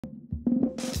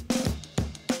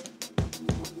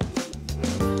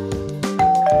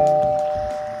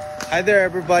Hi there,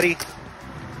 everybody.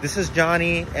 This is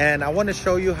Johnny, and I want to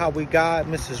show you how we got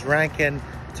Mrs. Rankin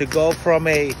to go from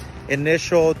a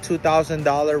initial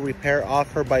 $2,000 repair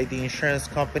offer by the insurance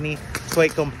company to a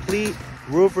complete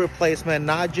roof replacement,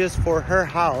 not just for her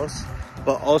house,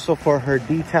 but also for her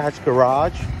detached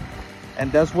garage.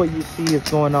 And that's what you see is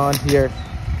going on here.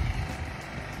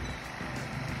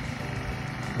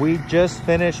 We just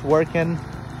finished working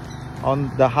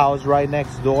on the house right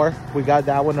next door. We got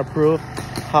that one approved,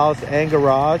 house and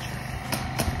garage.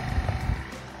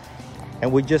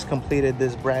 And we just completed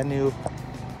this brand new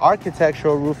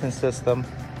architectural roofing system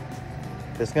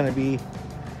that's gonna be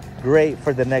great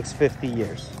for the next 50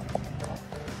 years.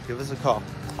 Give us a call.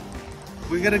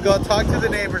 We're gonna go talk to the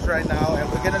neighbors right now, and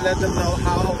we're gonna let them know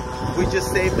how we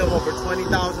just saved them over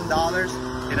 $20,000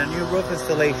 in a new roof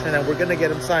installation, and we're gonna get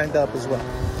them signed up as well.